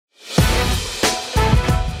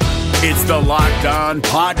It's the Locked On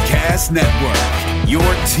Podcast Network, your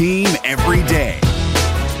team every day.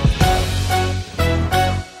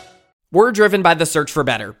 We're driven by the search for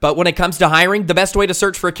better, but when it comes to hiring, the best way to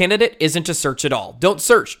search for a candidate isn't to search at all. Don't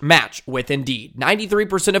search, match with Indeed.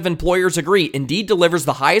 93% of employers agree Indeed delivers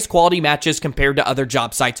the highest quality matches compared to other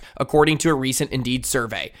job sites, according to a recent Indeed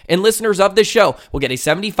survey. And listeners of this show will get a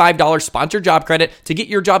 $75 sponsored job credit to get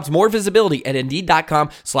your jobs more visibility at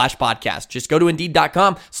Indeed.com/podcast. Just go to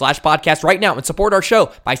Indeed.com/podcast right now and support our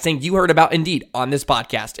show by saying you heard about Indeed on this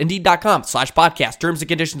podcast. Indeed.com/podcast. Terms and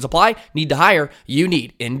conditions apply. Need to hire? You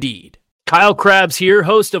need Indeed. Kyle Krabs here,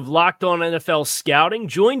 host of Locked On NFL Scouting.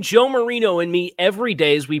 Join Joe Marino and me every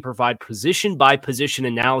day as we provide position-by-position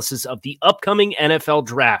analysis of the upcoming NFL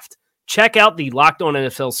Draft. Check out the Locked On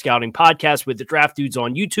NFL Scouting podcast with the Draft Dudes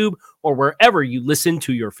on YouTube or wherever you listen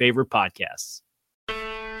to your favorite podcasts.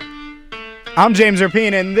 I'm James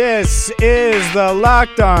Rapien, and this is the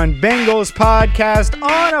Locked On Bengals podcast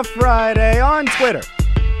on a Friday on Twitter.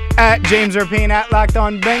 At James Rapien, at Locked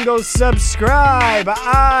On Bengals. Subscribe,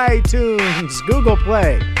 iTunes, Google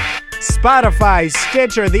Play, Spotify,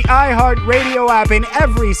 Stitcher, the iHeartRadio app, and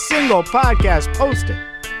every single podcast posted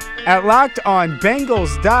at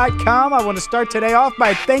LockedOnBengals.com. I want to start today off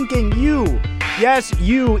by thanking you. Yes,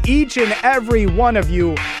 you, each and every one of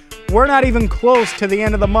you. We're not even close to the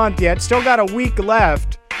end of the month yet. Still got a week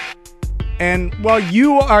left. And, well,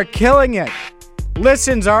 you are killing it.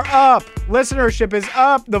 Listens are up. Listenership is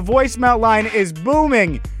up. The voicemail line is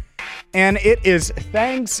booming. And it is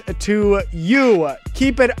thanks to you.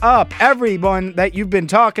 Keep it up. Everyone that you've been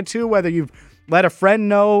talking to, whether you've let a friend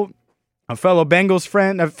know, a fellow Bengals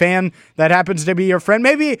friend, a fan that happens to be your friend.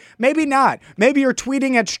 Maybe not. Maybe you're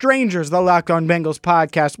tweeting at strangers, the Locked On Bengals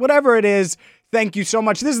podcast. Whatever it is, thank you so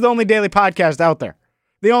much. This is the only daily podcast out there.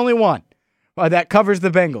 The only one that covers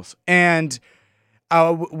the Bengals. And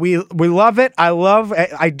we love it.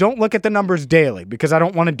 I don't look at the numbers daily because I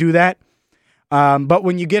don't want to do that. But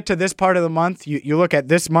when you get to this part of the month, you look at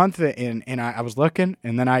this month, and I was looking,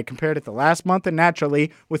 and then I compared it to last month, and naturally,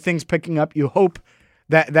 with things picking up, you hope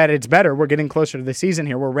that it's better. We're getting closer to the season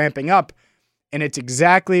here. We're ramping up, and it's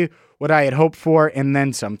exactly what I had hoped for, and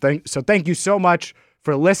then some. So thank you so much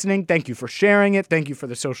for listening. Thank you for sharing it. Thank you for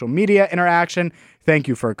the social media interaction. Thank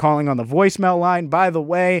you for calling on the voicemail line. By the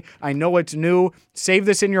way, I know it's new. Save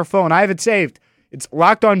this in your phone. I have it saved. It's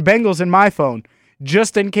Locked On Bengals in my phone,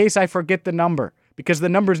 just in case I forget the number, because the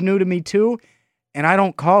number's new to me too, and I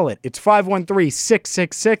don't call it. It's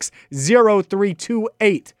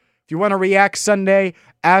 513-666-0328. If you want to react Sunday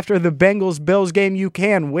after the Bengals-Bills game, you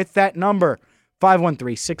can with that number,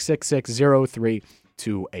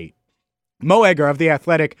 513-666-0328. Mo Egger of The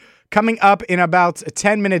Athletic coming up in about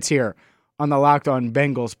 10 minutes here on the Locked On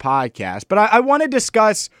Bengals podcast. But I want to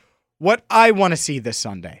discuss what I want to see this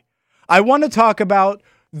Sunday. I want to talk about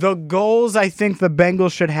the goals I think the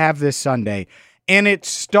Bengals should have this Sunday. And it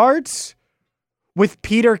starts with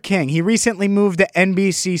Peter King. He recently moved to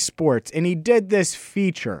NBC Sports, and he did this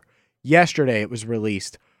feature yesterday. It was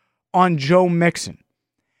released on Joe Mixon.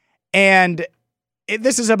 And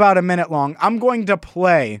this is about a minute long. I'm going to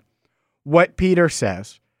play what Peter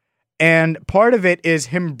says. And part of it is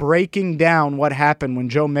him breaking down what happened when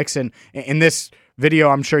Joe Mixon, in this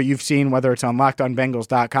video I'm sure you've seen, whether it's on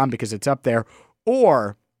LockedOnBengals.com because it's up there,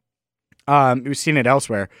 or we've seen it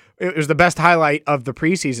elsewhere. It was the best highlight of the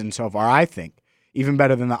preseason so far, I think. Even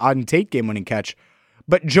better than the Auden Tate game-winning catch.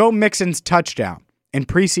 But Joe Mixon's touchdown in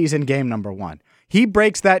preseason game number 1. He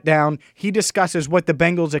breaks that down. He discusses what the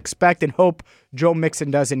Bengals expect and hope Joe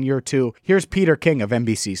Mixon does in year 2. Here's Peter King of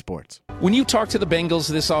NBC Sports. When you talked to the Bengals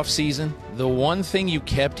this offseason, the one thing you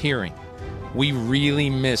kept hearing, we really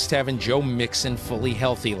missed having Joe Mixon fully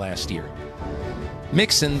healthy last year.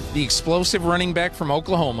 Mixon, the explosive running back from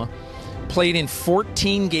Oklahoma, played in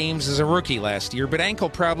 14 games as a rookie last year, but ankle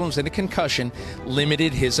problems and a concussion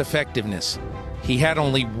limited his effectiveness. He had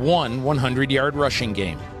only one 100-yard rushing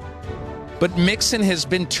game. But Mixon has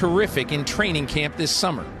been terrific in training camp this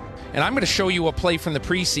summer. And I'm going to show you a play from the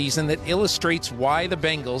preseason that illustrates why the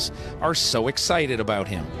Bengals are so excited about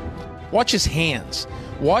him. Watch his hands.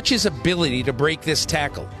 Watch his ability to break this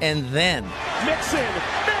tackle. And then Mixon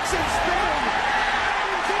spinning.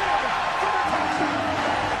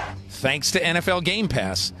 Thanks to NFL Game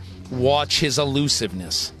Pass, watch his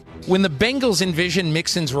elusiveness. When the Bengals envision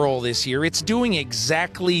Mixon's role this year, it's doing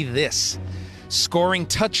exactly this. Scoring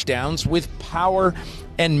touchdowns with power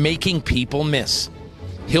and making people miss.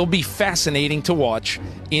 He'll be fascinating to watch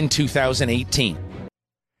in 2018.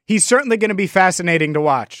 He's certainly going to be fascinating to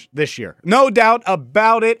watch this year. No doubt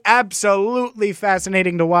about it. Absolutely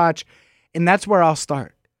fascinating to watch. And that's where I'll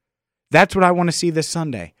start. That's what I want to see this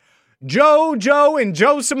Sunday. Joe, and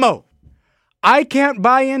Joe Samo. I can't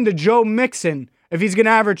buy into Joe Mixon if he's going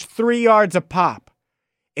to average 3 yards a pop.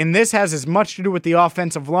 And this has as much to do with the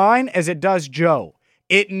offensive line as it does Joe.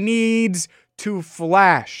 It needs to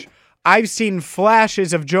flash. I've seen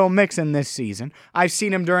flashes of Joe Mixon this season. I've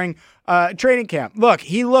seen him during training camp. Look,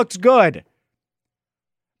 he looks good.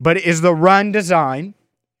 But is the run design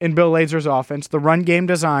in Bill Lazor's offense, the run game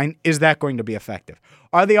design, is that going to be effective?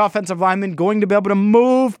 Are the offensive linemen going to be able to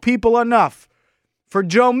move people enough for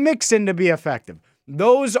Joe Mixon to be effective?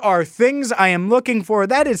 Those are things I am looking for.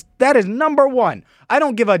 That is number one. I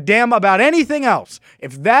don't give a damn about anything else.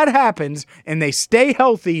 If that happens and they stay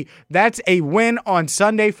healthy, that's a win on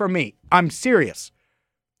Sunday for me. I'm serious.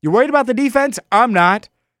 You're worried about the defense? I'm not.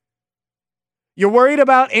 You're worried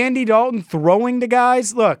about Andy Dalton throwing to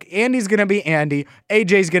guys? Look, Andy's going to be Andy.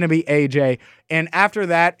 AJ's going to be AJ. And after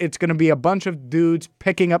that, it's going to be a bunch of dudes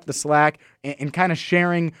picking up the slack and kind of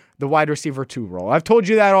sharing the wide receiver 2 role. I've told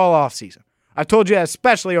you that all offseason. I've told you that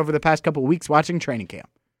especially over the past couple of weeks watching training camp.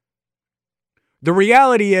 The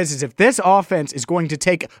reality is if this offense is going to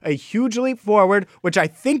take a huge leap forward, which I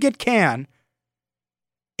think it can,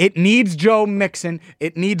 it needs Joe Mixon.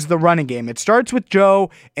 It needs the running game. It starts with Joe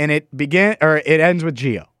and it ends with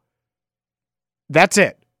Gio. That's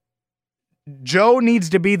it. Joe needs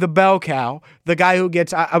to be the bell cow, the guy who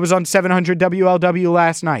gets. I was on 700 WLW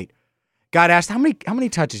last night. Got asked how many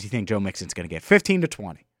touches do you think Joe Mixon's going to get? 15 to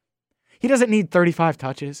 20. He doesn't need 35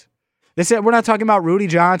 touches. They said we're not talking about Rudy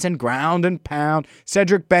Johnson, ground and pound,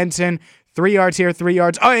 Cedric Benson, 3 yards here, 3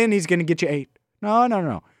 yards. Oh, and he's going to get you 8.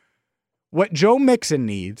 No. What Joe Mixon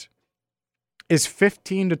needs is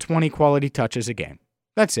 15 to 20 quality touches a game.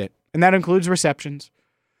 That's it. And that includes receptions.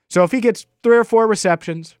 So if he gets 3 or 4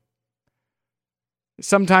 receptions,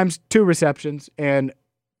 sometimes 2 receptions, and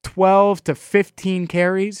 12 to 15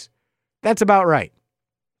 carries, that's about right.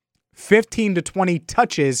 15 to 20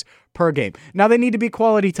 touches per game. Now, they need to be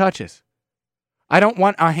quality touches. I don't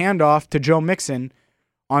want a handoff to Joe Mixon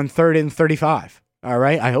on 3rd and 35. All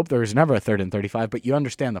right? I hope there is never a 3rd and 35, but you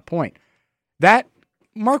understand the point. That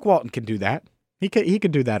Mark Walton can do that. He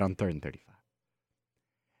could do that on 3rd and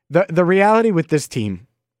 35. The reality with this team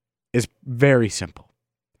is very simple.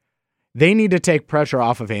 They need to take pressure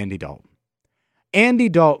off of Andy Dalton. Andy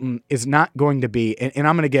Dalton is not going to be, and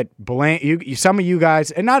I'm going to get blamed. Some of you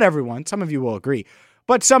guys, and not everyone, some of you will agree,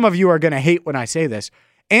 but some of you are going to hate when I say this.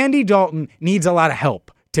 Andy Dalton needs a lot of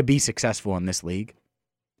help to be successful in this league.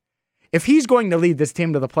 If he's going to lead this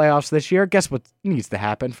team to the playoffs this year, guess what needs to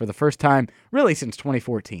happen for the first time really since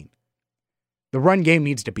 2014? The run game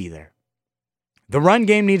needs to be there. The run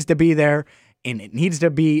game needs to be there, and it needs to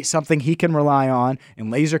be something he can rely on,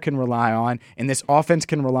 and Lazor can rely on, and this offense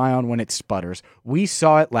can rely on when it sputters. We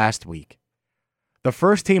saw it last week. The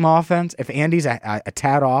first team offense, if Andy's a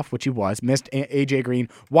tad off, which he was, missed A.J. Green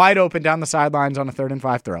wide open down the sidelines on a 3rd and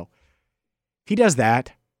 5 throw. If he does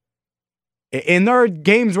that, and there are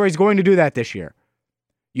games where he's going to do that this year,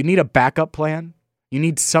 you need a backup plan. You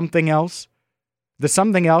need something else. The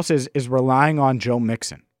something else is relying on Joe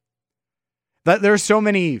Mixon. There are so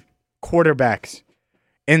many quarterbacks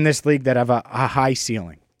in this league that have a high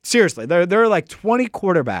ceiling. Seriously, there are like 20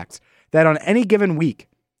 quarterbacks that on any given week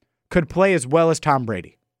could play as well as Tom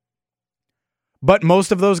Brady. But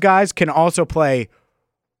most of those guys can also play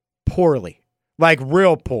poorly, like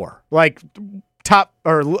real poor, like top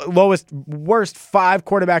or worst 5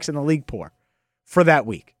 quarterbacks in the league poor for that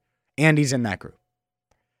week. Andy's in that group.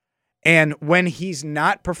 And when he's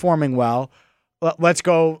not performing well, let's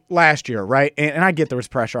go last year, right? And I get there was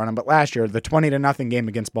pressure on him, but last year, the 20-0 game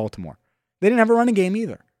against Baltimore, they didn't have a running game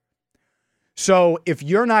either. So if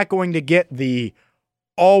you're not going to get the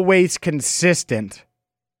always consistent,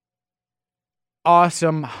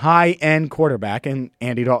 awesome, high-end quarterback, and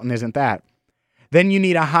Andy Dalton isn't that, then you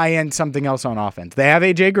need a high-end something else on offense. They have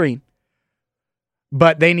A.J. Green,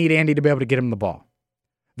 but they need Andy to be able to get him the ball.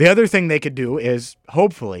 The other thing they could do is,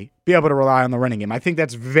 hopefully, be able to rely on the running game. I think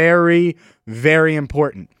that's very, very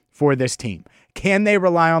important for this team. Can they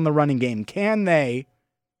rely on the running game? Can they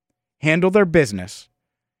handle their business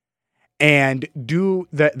and do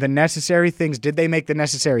the necessary things? Did they make the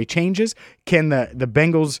necessary changes? Can the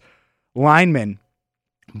Bengals linemen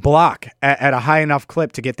block at a high enough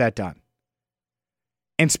clip to get that done?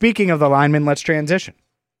 And speaking of the linemen, let's transition.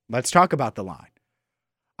 Let's talk about the line.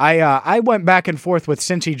 I went back and forth with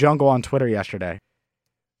Cincy Jungle on Twitter yesterday,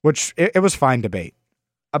 which it was fine debate,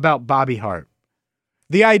 about Bobby Hart.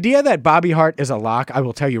 The idea that Bobby Hart is a lock, I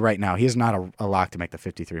will tell you right now, he is not a lock to make the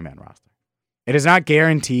 53-man roster. It is not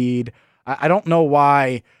guaranteed. I don't know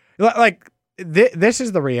why. Like, this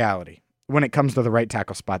is the reality when it comes to the right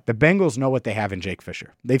tackle spot. The Bengals know what they have in Jake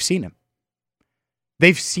Fisher. They've seen him.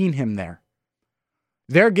 They've seen him there.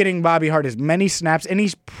 They're getting Bobby Hart as many snaps, and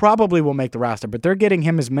he probably will make the roster, but they're getting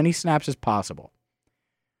him as many snaps as possible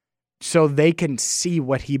so they can see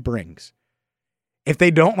what he brings. If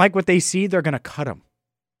they don't like what they see, they're going to cut him.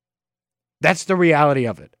 That's the reality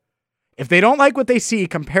of it. If they don't like what they see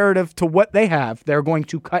comparative to what they have, they're going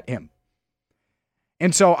to cut him.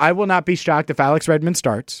 And so I will not be shocked if Alex Redmond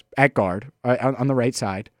starts at guard on the right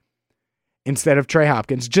side instead of Trey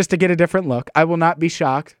Hopkins, just to get a different look. I will not be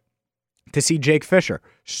shocked to see Jake Fisher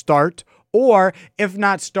start, or if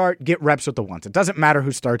not start, get reps with the ones. It doesn't matter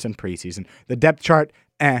who starts in preseason. The depth chart,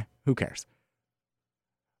 who cares?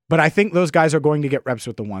 But I think those guys are going to get reps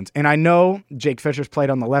with the ones. And I know Jake Fisher's played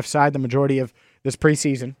on the left side the majority of this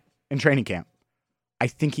preseason in training camp. I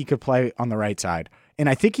think he could play on the right side. And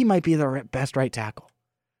I think he might be the best right tackle.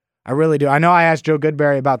 I really do. I know I asked Joe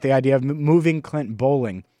Goodberry about the idea of moving Clint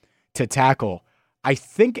Bowling to tackle. I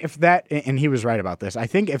think if that, and he was right about this, I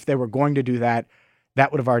think if they were going to do that,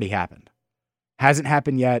 that would have already happened. Hasn't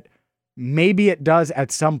happened yet. Maybe it does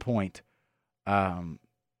at some point.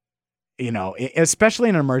 Especially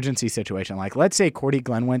in an emergency situation. Like, let's say Cordy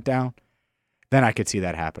Glenn went down, then I could see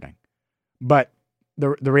that happening. But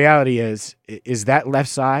the reality is that left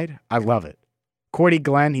side, I love it. Cordy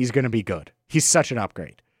Glenn, he's going to be good. He's such an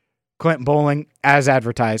upgrade. Clint Bowling, as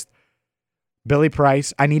advertised. Billy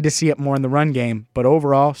Price, I need to see it more in the run game, but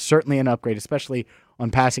overall, certainly an upgrade, especially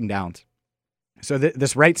on passing downs. So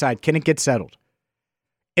this right side, can it get settled?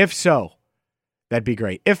 If so, that'd be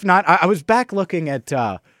great. If not, I was back looking at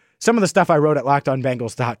some of the stuff I wrote at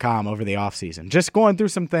LockedOnBengals.com over the offseason, just going through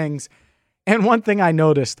some things. And one thing I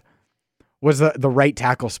noticed was the right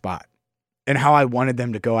tackle spot and how I wanted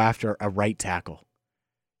them to go after a right tackle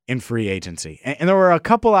in free agency. And there were a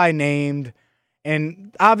couple I named,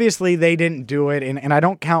 and obviously they didn't do it. And I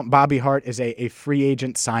don't count Bobby Hart as a free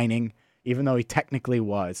agent signing, even though he technically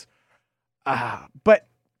was. But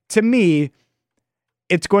to me,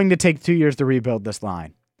 it's going to take 2 years to rebuild this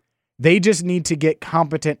line. They just need to get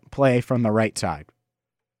competent play from the right side.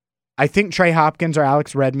 I think Trey Hopkins or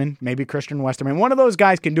Alex Redmond, maybe Christian Westerman, one of those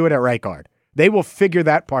guys can do it at right guard. They will figure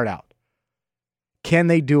that part out. Can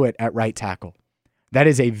they do it at right tackle? That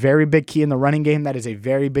is a very big key in the running game. That is a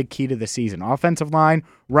very big key to the season. Offensive line,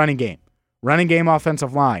 running game. Running game,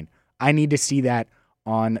 offensive line. I need to see that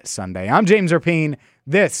on Sunday. I'm James Erpine.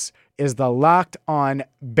 This is the Locked On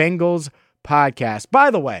Bengals podcast. By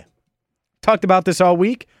the way, talked about this all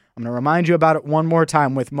week. I'm going to remind you about it one more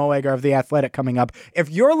time with Mo Egger of The Athletic coming up. If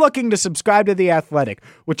you're looking to subscribe to The Athletic,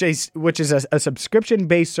 which is a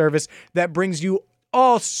subscription-based service that brings you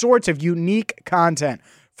all sorts of unique content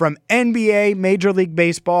from NBA, Major League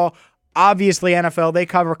Baseball, obviously NFL, they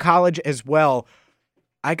cover college as well.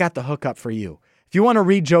 I got the hookup for you. If you want to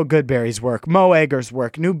read Joe Goodberry's work, Mo Egger's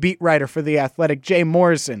work, new beat writer for The Athletic, Jay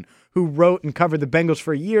Morrison, who wrote and covered the Bengals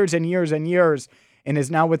for years and years and years and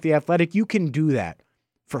is now with The Athletic, you can do that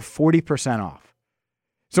for 40% off.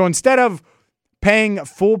 So instead of paying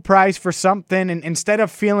full price for something and instead of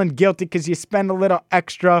feeling guilty because you spend a little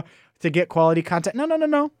extra to get quality content,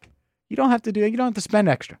 no. You don't have to do it. You don't have to spend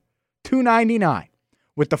extra. $2.99.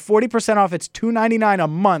 With the 40% off, it's $2.99 a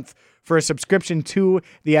month for a subscription to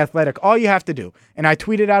The Athletic. All you have to do, and I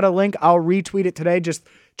tweeted out a link. I'll retweet it today. Just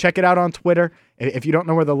check it out on Twitter. If you don't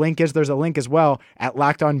know where the link is, there's a link as well at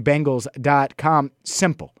LockedOnBengals.com.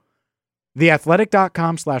 Simple.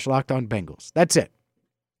 TheAthletic.com/LockedOnBengals. That's it.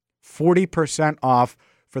 40% off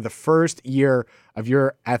for the first year of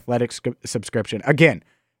your Athletic subscription. Again,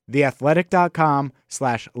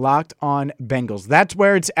 TheAthletic.com/LockedOnBengals. That's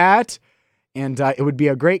where it's at. And it would be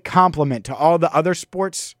a great compliment to all the other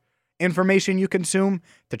sports information you consume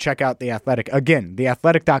to check out The Athletic. Again,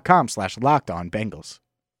 TheAthletic.com/LockedOnBengals.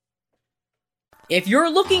 If you're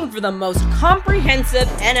looking for the most comprehensive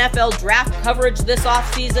NFL draft coverage this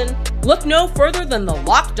offseason, look no further than the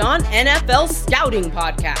Locked On NFL Scouting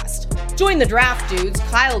Podcast. Join the draft dudes,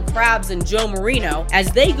 Kyle Krabs and Joe Marino,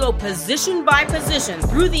 as they go position by position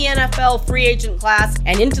through the NFL free agent class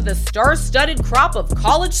and into the star-studded crop of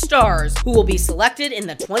college stars who will be selected in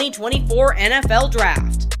the 2024 NFL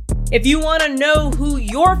Draft. If you want to know who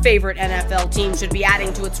your favorite NFL team should be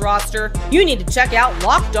adding to its roster, you need to check out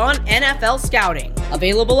Locked On NFL Scouting,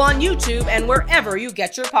 available on YouTube and wherever you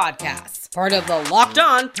get your podcasts. Part of the Locked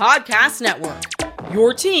On Podcast Network,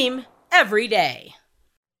 your team every day.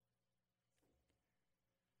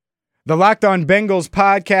 The Locked On Bengals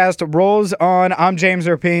podcast rolls on. I'm James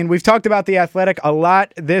Erpine. We've talked about The Athletic a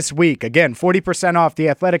lot this week. Again, 40% off,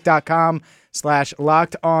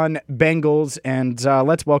 TheAthletic.com/LockedOnBengals. And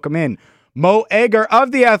let's welcome in Mo Egger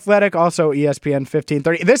of The Athletic, also ESPN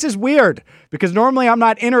 1530. This is weird because normally I'm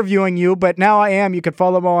not interviewing you, but now I am. You can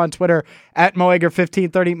follow Mo on Twitter at Mo Egger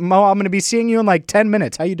 1530. Mo, I'm going to be seeing you in like 10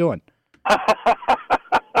 minutes. How you doing? I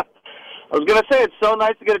was going to say, it's so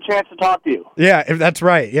nice to get a chance to talk to you. Yeah, that's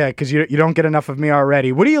right. Yeah, because you don't get enough of me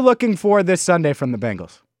already. What are you looking for this Sunday from the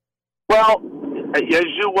Bengals? Well, as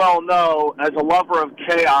you well know, as a lover of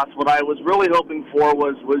chaos, what I was really hoping for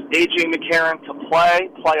was A.J. McCarron to play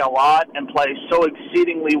a lot, and play so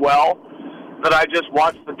exceedingly well that I just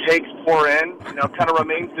watched the takes pour in. Kind of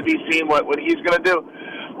remains to be seen what he's going to do.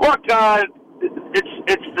 Look,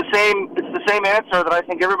 it's the same answer that I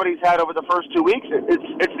think everybody's had over the first 2 weeks.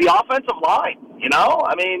 It's the offensive line.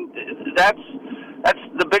 I mean, that's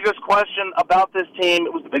the biggest question about this team.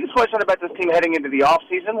 It was the biggest question about this team heading into the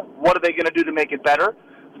offseason. What are they going to do to make it better?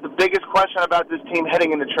 It's the biggest question about this team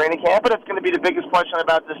heading into training camp, and it's going to be the biggest question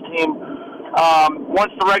about this team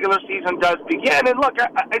once the regular season does begin. And look,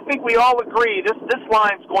 I think we all agree this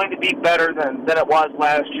line's going to be better than it was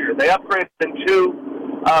last year. They upgraded in two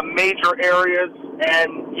major areas,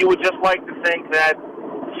 and you would just like to think that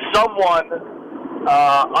someone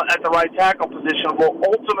at the right tackle position will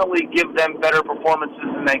ultimately give them better performances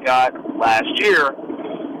than they got last year.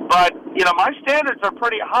 But, my standards are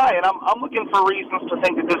pretty high, and I'm looking for reasons to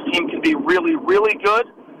think that this team can be really, really good.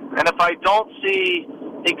 And if I don't see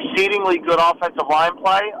exceedingly good offensive line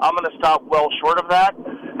play, I'm going to stop well short of that.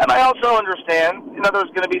 And I also understand,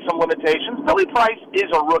 there's going to be some limitations. Billy Price is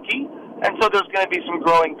a rookie, and so there's going to be some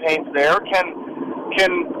growing pains there. Can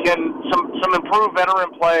some improved veteran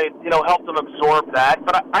play, help them absorb that?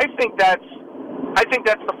 But I think that's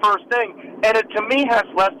the first thing, and it to me has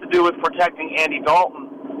less to do with protecting Andy Dalton.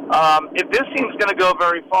 If this team's going to go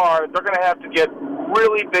very far, they're going to have to get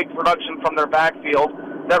really big production from their backfield.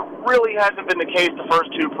 That really hasn't been the case the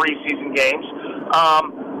first two preseason games.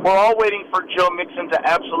 We're all waiting for Joe Mixon to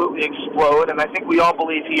absolutely explode, and I think we all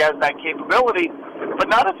believe he has that capability. But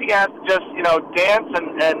not if he has to just, dance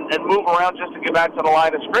and move around just to get back to the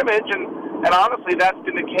line of scrimmage. And honestly, that's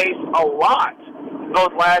been the case a lot,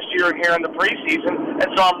 both last year and here in the preseason. And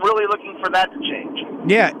so I'm really looking for that to change.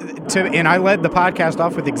 Yeah, and I led the podcast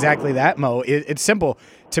off with exactly that, Mo. It's simple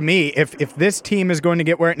to me. If this team is going to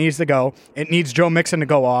get where it needs to go, it needs Joe Mixon to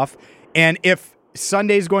go off. And if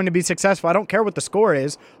Sunday's going to be successful, I don't care what the score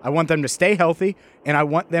is. I want them to stay healthy, and I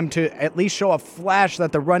want them to at least show a flash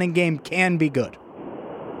that the running game can be good.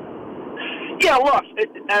 Yeah, look,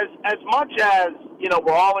 as much as,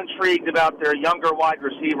 we're all intrigued about their younger wide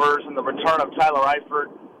receivers and the return of Tyler Eifert,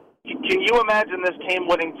 can you imagine this team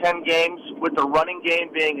winning 10 games with the running game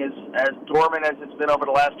being as dormant as it's been over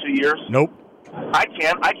the last 2 years? Nope. I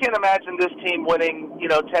can't imagine this team winning,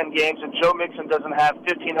 10 games if Joe Mixon doesn't have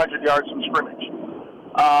 1,500 yards from scrimmage.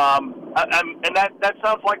 And that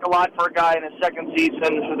sounds like a lot for a guy in his second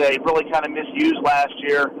season who they really kind of misused last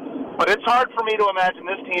year. But it's hard for me to imagine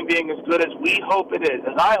this team being as good as we hope it is,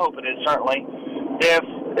 as I hope it is, certainly,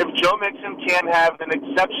 if Joe Mixon can have an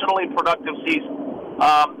exceptionally productive season.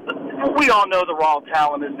 We all know the raw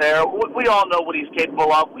talent is there. We all know what he's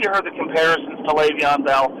capable of. We heard the comparisons to Le'Veon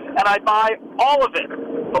Bell, and I buy all of it.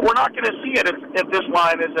 But we're not going to see it if this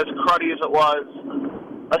line is as cruddy as it was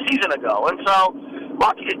a season ago. And so,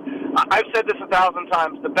 look, I've said this 1,000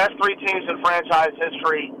 times. The best three teams in franchise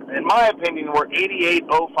history, in my opinion, were 88,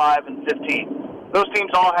 05, and 15. Those teams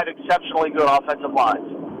all had exceptionally good offensive lines.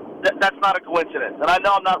 That's not a coincidence. And I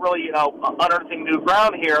know I'm not really, unearthing new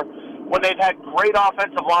ground here. When they've had great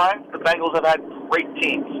offensive lines, the Bengals have had great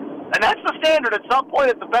teams. And that's the standard. At some point,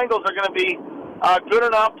 if the Bengals are going to be good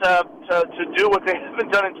enough to do what they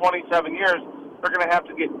haven't done in 27 years, they're going to have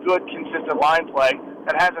to get good, consistent line play.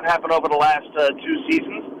 That hasn't happened over the last 2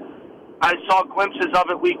 seasons. I saw glimpses of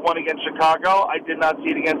it week 1 against Chicago. I did not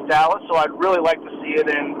see it against Dallas, so I'd really like to see it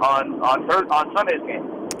on Sunday's game.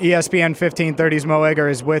 ESPN 1530's Mo Egger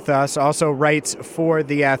is with us, also writes for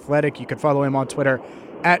The Athletic. You can follow him on Twitter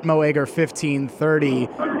at Mo Egger 1530.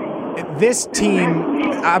 This team,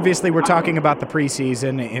 obviously we're talking about the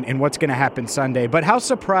preseason and what's going to happen Sunday, but how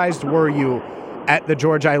surprised were you at the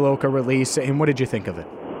George Iloka release, and what did you think of it?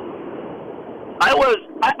 I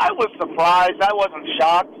was surprised. I wasn't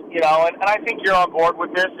shocked, and I think you're on board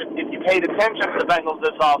with this. If you paid attention to the Bengals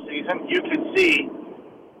this offseason, you could see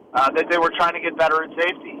that they were trying to get better at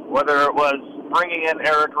safety, whether it was bringing in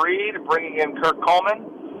Eric Reed, bringing in Kirk Coleman,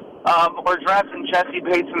 or drafting Jesse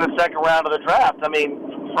Bates in the second round of the draft. I mean,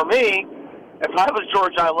 for me, if I was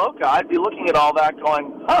George Iloka, I'd be looking at all that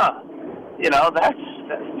going,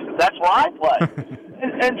 that's where I play.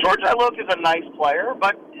 and George Iloka is a nice player,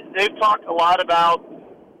 but they've talked a lot about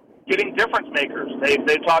getting difference makers.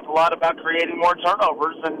 They've talked a lot about creating more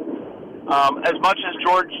turnovers, and As much as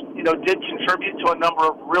George, did contribute to a number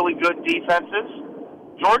of really good defenses,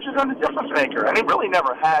 George is a difference maker, and he really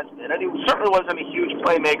never has been. And he certainly wasn't a huge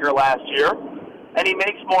playmaker last year, and he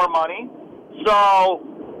makes more money. So,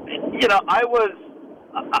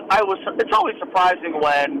 it's always surprising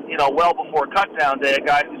when, well before cutdown day, a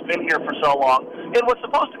guy who's been here for so long, in what's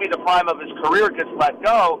supposed to be the prime of his career, gets let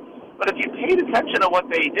go. But if you paid attention to what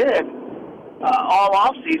they did all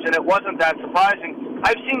offseason, it wasn't that surprising.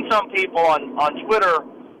 I've seen some people on Twitter,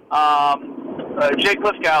 Jake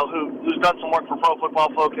Lithgow, who's done some work for Pro Football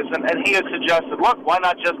Focus, and he has suggested, look, why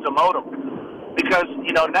not just demote him? Because,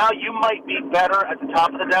 now you might be better at the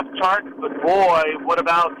top of the depth chart, but boy, what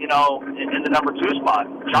about, in the number 2 spot?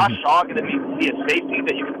 Josh Shaw going to be a safety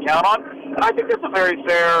that you can count on? And I think that's a very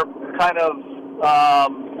fair kind of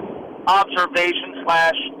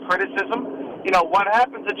observation/criticism. What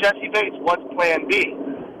happens to Jesse Bates? What's plan B?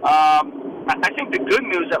 I think the good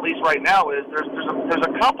news, at least right now, is there's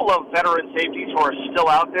a couple of veteran safeties who are still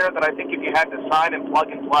out there that I think if you had to sign and plug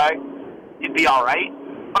and play, you'd be all right.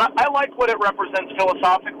 But I like what it represents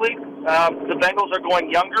philosophically. The Bengals are going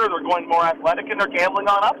younger, they're going more athletic, and they're gambling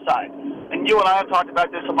on upside. And you and I have talked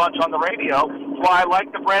about this a bunch on the radio. That's why I like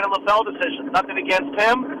the Brandon LaFell decision. Nothing against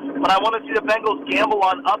him, but I want to see the Bengals gamble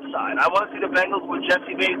on upside. I want to see the Bengals with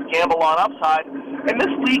Jesse Bates gamble on upside. And this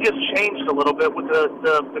league has changed a little bit with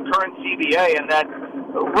the current CBA, and that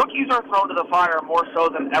rookies are thrown to the fire more so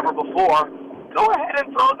than ever before. Go ahead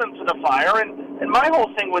and throw them to the fire. And my whole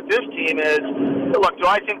thing with this team is, look, do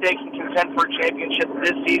I think they can contend for a championship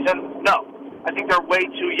this season? No. I think they're way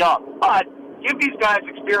too young. But give these guys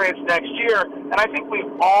experience next year, and I think we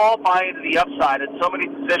all buy into the upside at so many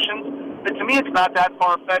positions that to me it's not that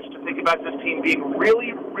far-fetched to think about this team being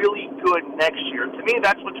really, really good next year. To me,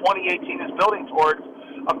 that's what 2018 is building towards,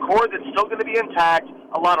 a core that's still going to be intact,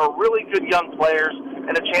 a lot of really good young players,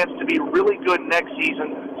 and a chance to be really good next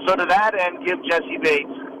season. So to that end, give Jesse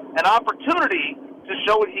Bates an opportunity to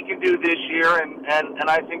show what he can do this year, and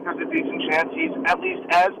I think there's a decent chance he's at least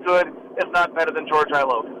as good, if not better, than George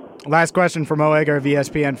Iloka. Last question from Mo Egger of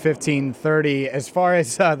ESPN 1530. As far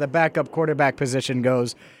as the backup quarterback position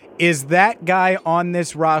goes, is that guy on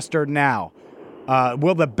this roster now?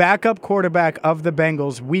 Will the backup quarterback of the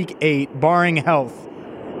Bengals Week 8, barring health,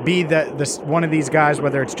 be the one of these guys,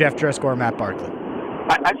 whether it's Jeff Driscoll or Matt Barkley?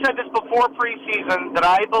 I said this before preseason, that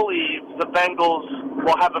I believe the Bengals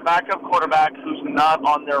will have a backup quarterback who's not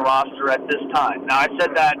on their roster at this time. Now, I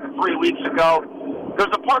said that 3 weeks ago.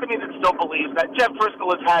 There's a part of me that still believes that Jeff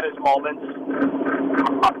Driscoll has had his moments.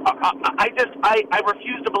 I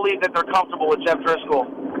refuse to believe that they're comfortable with Jeff Driscoll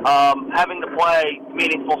having to play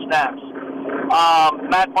meaningful snaps.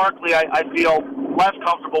 Matt Barkley, I feel less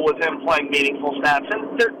comfortable with him playing meaningful snaps.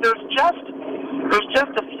 And there's just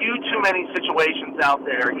a few too many situations out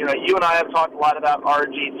there. You and I have talked a lot about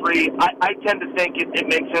RG3. I tend to think it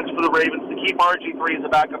makes sense for the Ravens to keep RG3 as a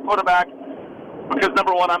backup quarterback because,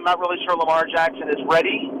 number one, I'm not really sure Lamar Jackson is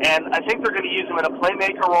ready, and I think they're going to use him in a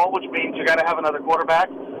playmaker role, which means you got to have another quarterback.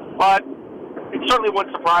 But it certainly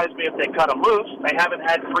wouldn't surprise me if they cut him loose. They haven't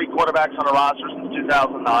had 3 quarterbacks on the roster since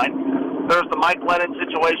 2009. There's the Mike Lennon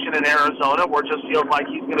situation in Arizona, where it just feels like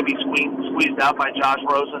he's going to be squeezed out by Josh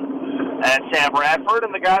Rosen and Sam Bradford.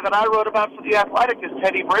 And the guy that I wrote about for The Athletic is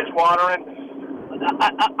Teddy Bridgewater. And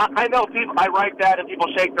I know people, I write that and people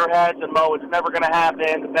shake their heads and, Mo, it's never going to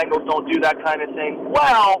happen. The Bengals don't do that kind of thing.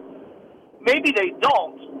 Well, maybe they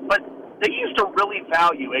don't, but they used to really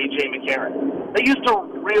value A.J. McCarron. They used to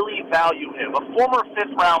really value him, a former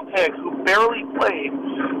 5th-round pick who barely played,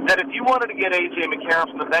 that if you wanted to get A.J.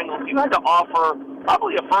 McCarron from the Bengals, you had to offer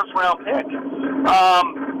probably a first-round pick.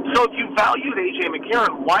 So if you valued A.J.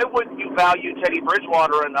 McCarron, why wouldn't you value Teddy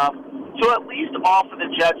Bridgewater enough to at least offer the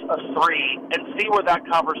Jets a 3 and see where that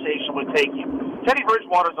conversation would take you? Teddy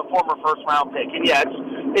Bridgewater is a former first-round pick, and yeah,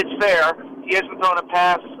 it's fair. He hasn't thrown a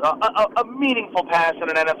pass, a meaningful pass in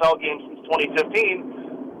an NFL game since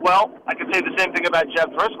 2015. Well, I could say the same thing about Jeff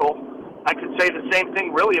Driscoll. I could say the same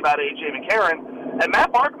thing really about A.J. McCarron. And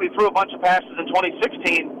Matt Barkley threw a bunch of passes in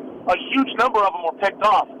 2016. A huge number of them were picked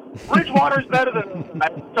off. Bridgewater's better than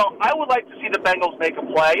that. So I would like to see the Bengals make a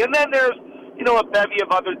play. And then there's, a bevy of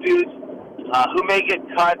other dudes who may get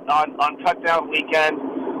cut on cut-down weekend.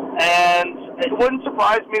 And it wouldn't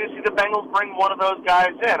surprise me to see the Bengals bring one of those guys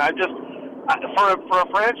in. For a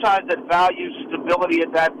franchise that values stability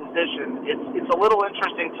at that position, it's a little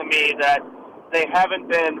interesting to me that they haven't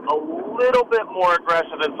been a little bit more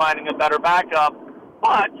aggressive in finding a better backup.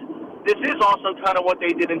 But this is also kind of what they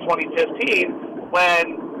did in 2015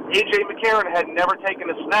 when A.J. McCarron had never taken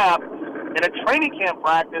a snap in a training camp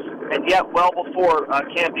practice, and yet well before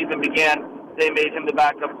camp even began, they made him the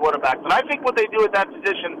backup quarterback. But I think what they do at that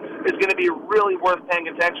position is going to be really worth paying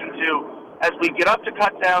attention to as we get up to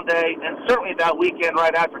cutdown day, and certainly that weekend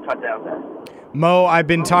right after cutdown day. Mo, I've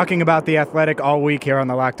been talking about The Athletic all week here on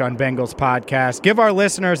the Locked On Bengals podcast. Give our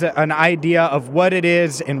listeners an idea of what it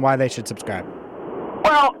is and why they should subscribe.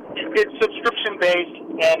 Well, it's subscription-based,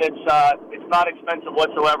 and it's not expensive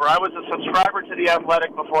whatsoever. I was a subscriber to The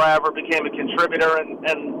Athletic before I ever became a contributor, and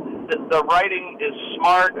the writing is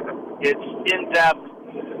smart, it's in-depth,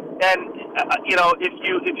 and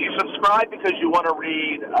if you subscribe because you want to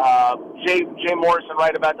read Jay Morrison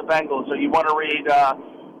write about the Bengals, or you want to read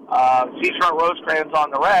Cesar Rosecrans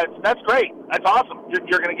on the Reds, that's great. That's awesome.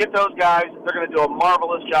 You're going to get those guys. They're going to do a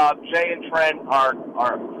marvelous job. Jay and Trent are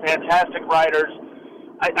fantastic writers.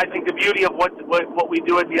 I think the beauty of what we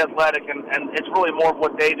do at The Athletic, and it's really more of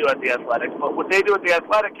what they do at The Athletic, but what they do at The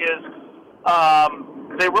Athletic is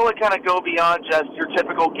they really kind of go beyond just your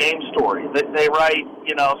typical game story. They write,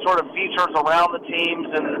 sort of features around the teams,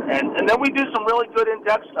 and then we do some really good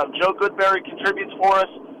in-depth stuff. Joe Goodberry contributes for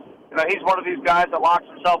us. He's one of these guys that locks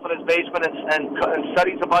himself in his basement and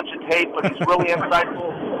studies a bunch of tape, but he's really insightful.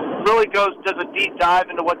 Really does a deep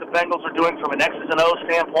dive into what the Bengals are doing from an X's and O's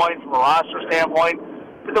standpoint, from a roster standpoint.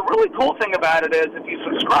 But the really cool thing about it is, if you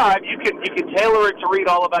subscribe, you can tailor it to read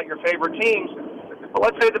all about your favorite teams. But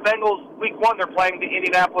let's say the Bengals, week 1, they're playing the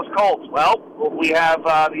Indianapolis Colts. Well, we have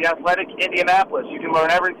The Athletic Indianapolis. You can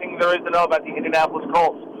learn everything there is to know about the Indianapolis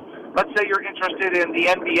Colts. Let's say you're interested in the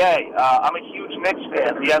NBA. I'm a huge Knicks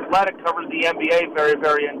fan. The Athletic covers the NBA very,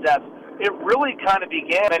 very in-depth. It really kind of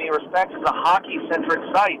began, in many respects, as a hockey-centric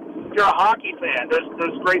site. If you're a hockey fan,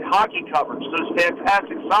 there's great hockey coverage. There's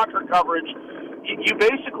fantastic soccer coverage. You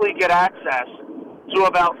basically get access to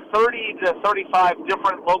about 30 to 35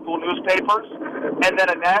 different local newspapers, and then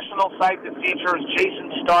a national site that features Jason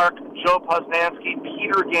Stark, Joe Poznansky,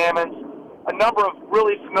 Peter Gammons, a number of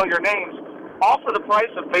really familiar names, all for the price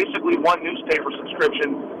of basically one newspaper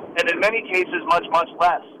subscription, and in many cases much, much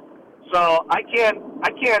less. So I can't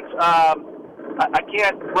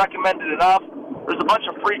recommend it enough. There's a bunch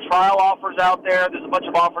of free trial offers out there. There's a bunch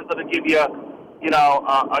of offers that'll give you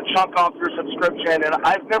a chunk off your subscription, and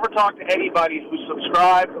I've never talked to anybody who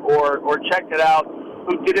subscribed or checked it out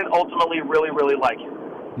who didn't ultimately really, really like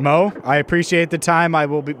it. Mo, I appreciate the time. I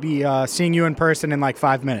will be seeing you in person in like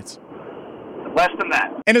 5 minutes. Less than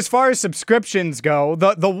that. And as far as subscriptions go,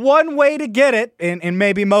 the one way to get it, and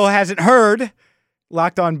maybe Mo hasn't heard,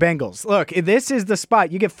 Locked On Bengals. Look, this is the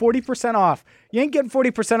spot. You get 40% off. You ain't getting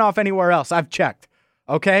 40% off anywhere else. I've checked.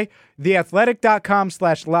 Okay?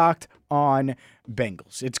 theathletic.com/locked on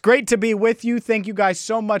Bengals. It's great to be with you. Thank you guys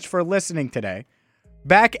so much for listening today.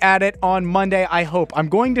 Back at it on Monday, I hope. I'm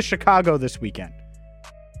going to Chicago this weekend.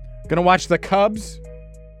 Gonna watch the Cubs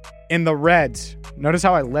and the Reds. Notice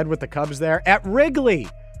how I led with the Cubs there? At Wrigley.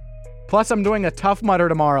 Plus, I'm doing a Tough Mudder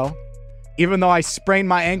tomorrow. Even though I sprained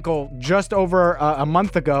my ankle just over a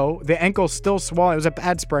month ago, the ankle's still swollen. It was a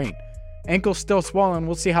bad sprain. Ankle's still swollen.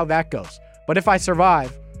 We'll see how that goes. But if I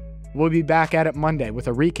survive, we'll be back at it Monday with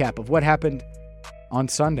a recap of what happened on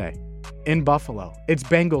Sunday in Buffalo. It's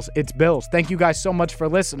Bengals. It's Bills. Thank you guys so much for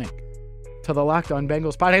listening to the Locked On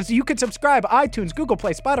Bengals podcast. You can subscribe iTunes, Google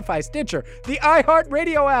Play, Spotify, Stitcher, the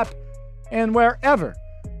iHeartRadio app, and wherever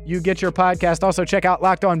you get your podcast. Also, check out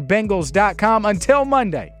LockedOnBengals.com. Until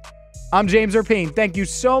Monday, I'm James Erpine. Thank you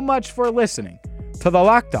so much for listening to the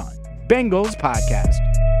Locked On Bengals podcast.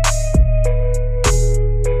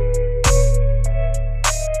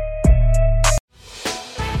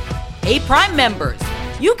 Hey, Prime members,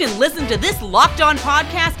 you can listen to this Locked On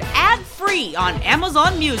podcast ad-free on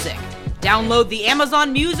Amazon Music. Download the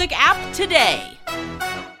Amazon Music app today.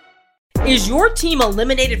 Is your team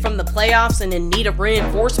eliminated from the playoffs and in need of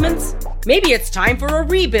reinforcements? Maybe it's time for a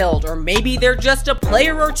rebuild, or maybe they're just a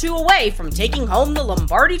player or two away from taking home the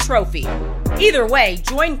Lombardi Trophy. Either way,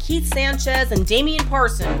 join Keith Sanchez and Damian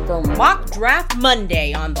Parson for Mock Draft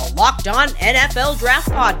Monday on the Locked On NFL Draft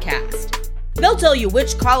Podcast. They'll tell you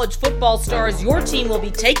which college football stars your team will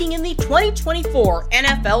be taking in the 2024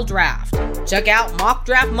 NFL Draft. Check out Mock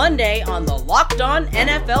Draft Monday on the Locked On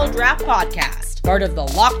NFL Draft Podcast, part of the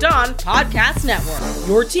Locked On Podcast Network.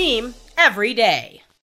 Your team every day.